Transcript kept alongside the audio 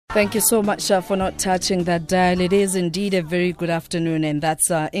Thank you so much for not touching that dial. It is indeed a very good afternoon, and that's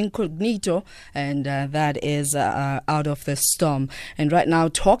Incognito, and that is Out of the Storm. And right now,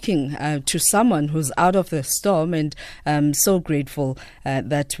 talking to someone who's out of the storm, and I'm so grateful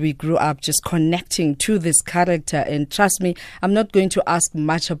that we grew up just connecting to this character. And trust me, I'm not going to ask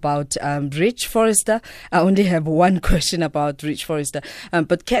much about Rich Forrester. I only have one question about Rich Forrester.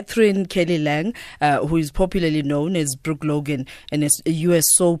 But Katherine Kelly Lang, who is popularly known as Brooke Logan, and is a U.S.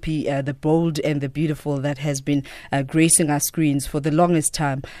 Soapie, the bold and the beautiful, that has been gracing our screens for the longest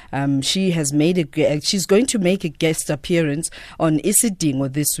time. She's going to make a guest appearance on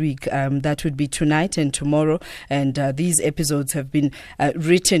Isidingo this week. That would be tonight and tomorrow. And these episodes have been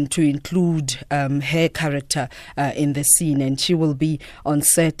written to include her character in the scene, and she will be on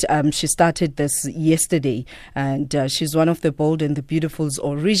set. She started this yesterday, and she's one of the bold and the beautiful's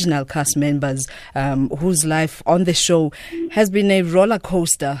original cast members, whose life on the show has been a roller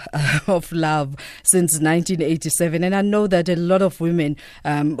coaster of love since 1987. And I know that a lot of women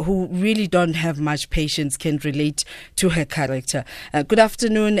who really don't have much patience can relate to her character. Good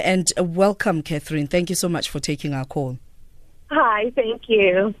afternoon and welcome, Katherine. Thank you so much for taking our call. Hi, thank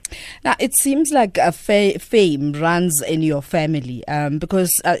you. Now, it seems like a fame runs in your family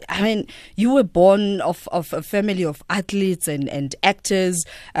because, you were born of a family of athletes and actors.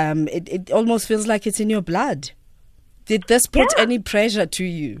 It almost feels like it's in your blood. Did this put any pressure to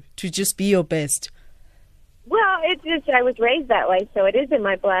you to just be your best? Well, I was raised that way, so it is in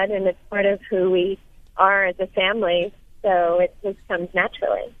my blood, and it's part of who we are as a family, so it just comes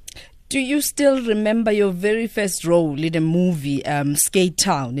naturally. Do you still remember your very first role in a movie, Skate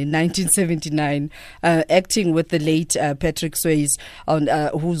Town, in 1979, acting with the late Patrick Swayze,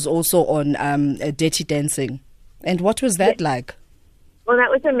 who's also on Dirty Dancing? And what was that like? Well,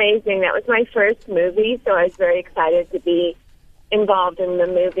 that was amazing. That was my first movie, so I was very excited to be involved in the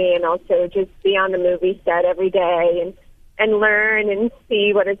movie and also just be on the movie set every day and learn and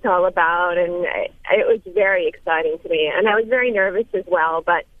see what it's all about. And it was very exciting to me. And I was very nervous as well,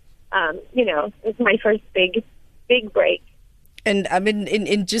 but, it was my first big break. And I mean,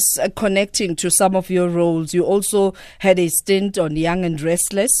 in just connecting to some of your roles, you also had a stint on Young and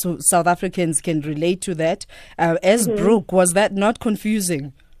Restless, so South Africans can relate to that. As Brooke, was that not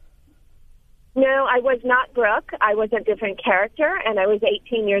confusing? No, I was not Brooke. I was a different character, and I was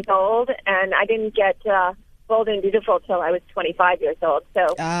 18 years old, and I didn't get Bold and Beautiful till I was 25 years old.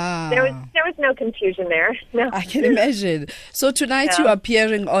 So there was no confusion there. No. I can imagine. So tonight you're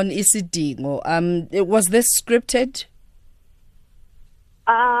appearing on Isidingo. Was this scripted?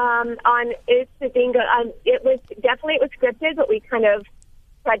 On Isidingo, it was scripted, but we kind of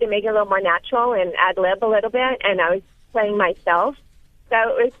tried to make it a little more natural and ad lib a little bit, and I was playing myself. So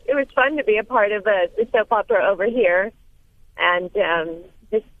it was fun to be a part of the soap opera over here, and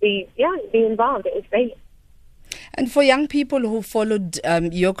just be involved. It was great. And for young people who followed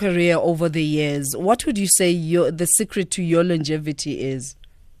your career over the years, what would you say the secret to your longevity is?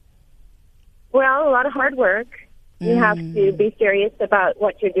 Well, a lot of hard work. You have to be serious about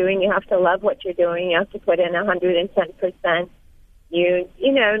what you're doing. You have to love what you're doing. You have to put in 110%. You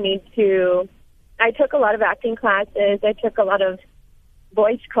need to. I took a lot of acting classes. I took a lot of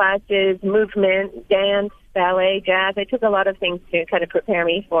voice classes, movement, dance, ballet, jazz. I took a lot of things to kind of prepare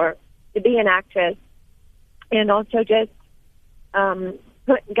me to be an actress, and also just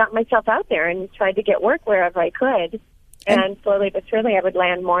got myself out there and tried to get work wherever I could. And slowly but surely, I would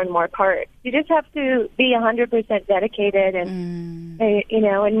land more and more parts. You just have to be 100% dedicated and,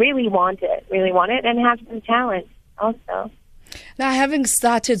 and really want it, and have some talent also. Now, having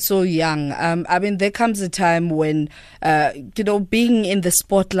started so young, there comes a time when, being in the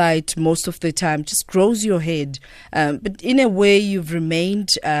spotlight most of the time just grows your head. But in a way, you've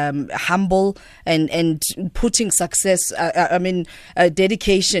remained humble and putting success,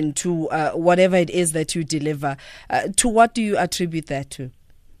 dedication to whatever it is that you deliver. To what do you attribute that to?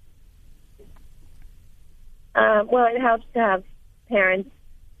 Well, it helps to have parents,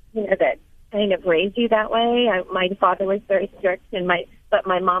 that kind of raised you that way. My father was very strict, but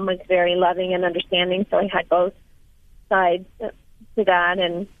my mom was very loving and understanding. So I had both sides to that,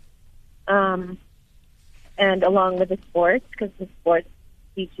 and along with the sports, because the sports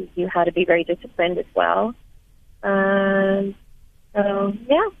teaches you how to be very disciplined as well. So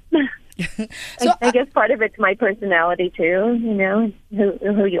I guess part of it's my personality too.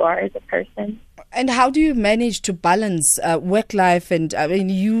 Who you are as a person. And how do you manage to balance work life and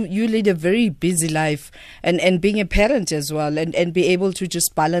you lead a very busy life and being a parent as well and be able to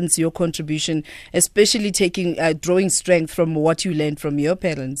just balance your contribution, especially drawing strength from what you learned from your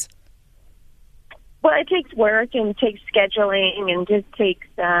parents? Well, it takes work and takes scheduling and just takes,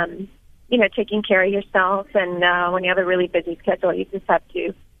 taking care of yourself. And when you have a really busy schedule, you just have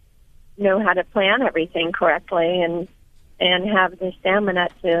to know how to plan everything correctly and have the stamina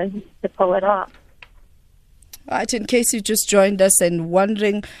to pull it off. Right, in case you just joined us and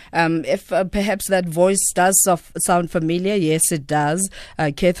wondering if perhaps that voice does sound familiar, yes, it does.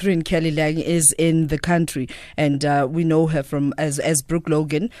 Katherine Kelly Lang is in the country, and we know her from as Brooke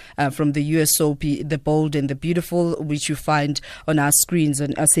Logan from the US Soapie, The Bold and the Beautiful, which you find on our screens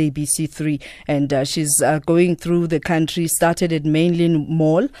on SABC3. And she's going through the country, started at Mainland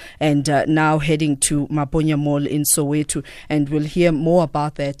Mall, and now heading to Maponya Mall in Soweto. And we'll hear more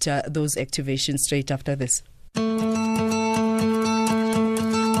about that, those activations straight after this.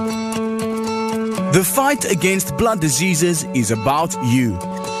 The fight against blood diseases is about you.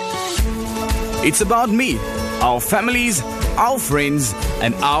 It's about me, our families, our friends,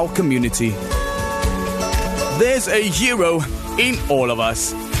 and our community. There's a hero in all of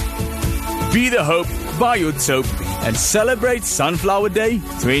us. Be the hope, buy your soap, and celebrate Sunflower Day,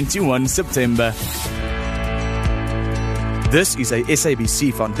 21 September. This is a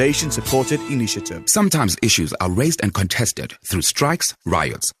SABC Foundation-supported initiative. Sometimes issues are raised and contested through strikes,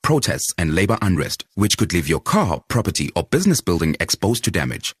 riots, protests, and labor unrest, which could leave your car, property, or business building exposed to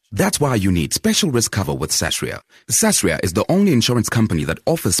damage. That's why you need special risk cover with Sasria. Sasria is the only insurance company that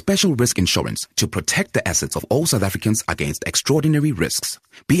offers special risk insurance to protect the assets of all South Africans against extraordinary risks.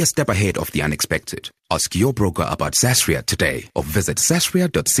 Be a step ahead of the unexpected. Ask your broker about Sasria today or visit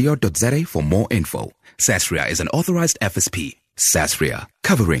sasria.co.za for more info. Sasria is an authorized FSP. Sasria,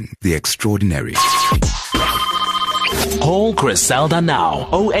 covering the extraordinary. Call Griselda now,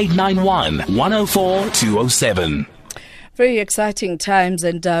 0891 104 207. Very exciting times,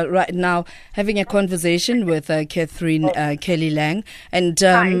 and right now having a conversation with Katherine Kelly Lang, and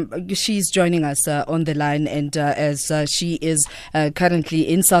she's joining us on the line, and as she is currently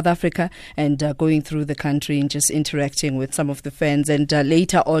in South Africa and going through the country and just interacting with some of the fans, and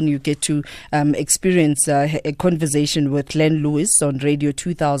later on you get to experience a conversation with Len Lewis on Radio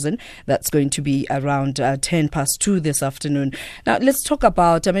 2000. That's going to be around 2:10 this afternoon. Now let's talk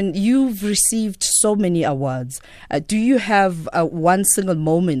about, you've received so many awards. Do you have one single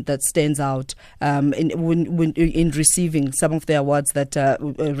moment that stands out in receiving some of the awards that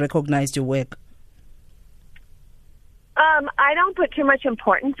recognized your work? I don't put too much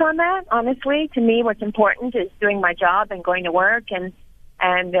importance on that, honestly. To me, what's important is doing my job and going to work and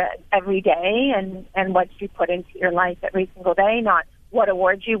every day and what you put into your life every single day, not what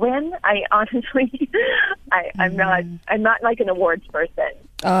awards you win. I honestly, I'm not like an awards person.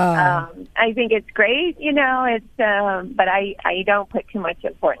 I think it's great, but I don't put too much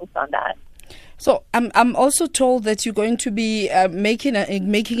importance on that. So I'm also told that you're going to be making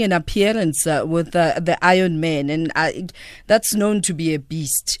an appearance with the Iron Man, and that's known to be a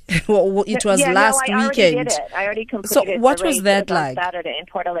beast. It was last weekend. Already did it. I already completed. So what was that like? Saturday in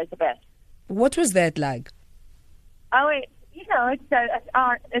Port Elizabeth. What was that like? Oh,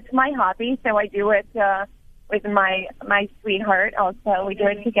 it's my hobby, so I do it with my sweetheart. Also, we do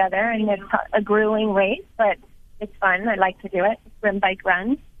it together, and it's a grueling race, but it's fun. I like to do it. Swim, bike,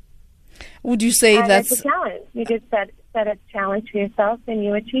 run. Would you say that's a challenge? You just set a challenge for yourself, and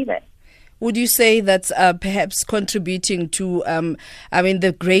you achieve it. Would you say that's perhaps contributing to,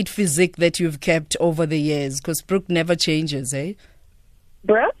 the great physique that you've kept over the years? Because Brooke never changes, eh?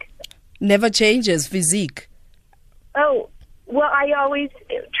 Brooke? Never changes, physique. Oh, well, I always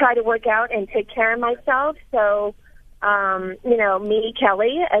try to work out and take care of myself. So, me,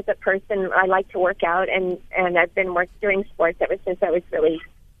 Kelly, as a person, I like to work out, and I've been doing sports ever since I was really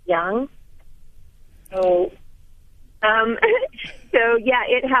young. So,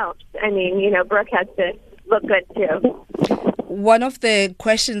 it helps. Brooke has to look good too. One of the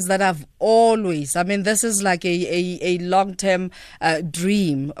questions that I've always, this is like a long-term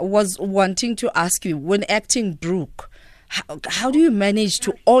dream, was wanting to ask you, when acting Brooke, how do you manage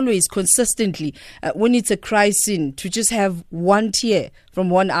to always consistently, when it's a cry scene, to just have one tear from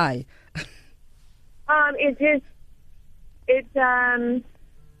one eye?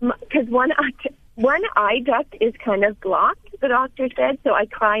 Because one eye duct is kind of blocked, the doctor said, so I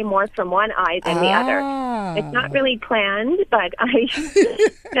cry more from one eye than the other. It's not really planned, but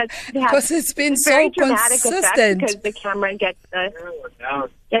because it's been so consistent. Because the camera gets the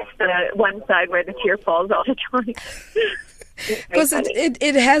one side where the tear falls all the time. Because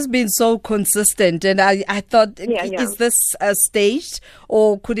it has been so consistent, and I thought, is this staged,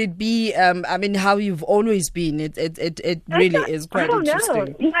 or could it be, how you've always been? It really is quite interesting. I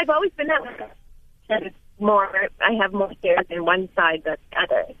don't know. I've always been that way. I have more tears in one side than the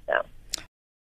other, so.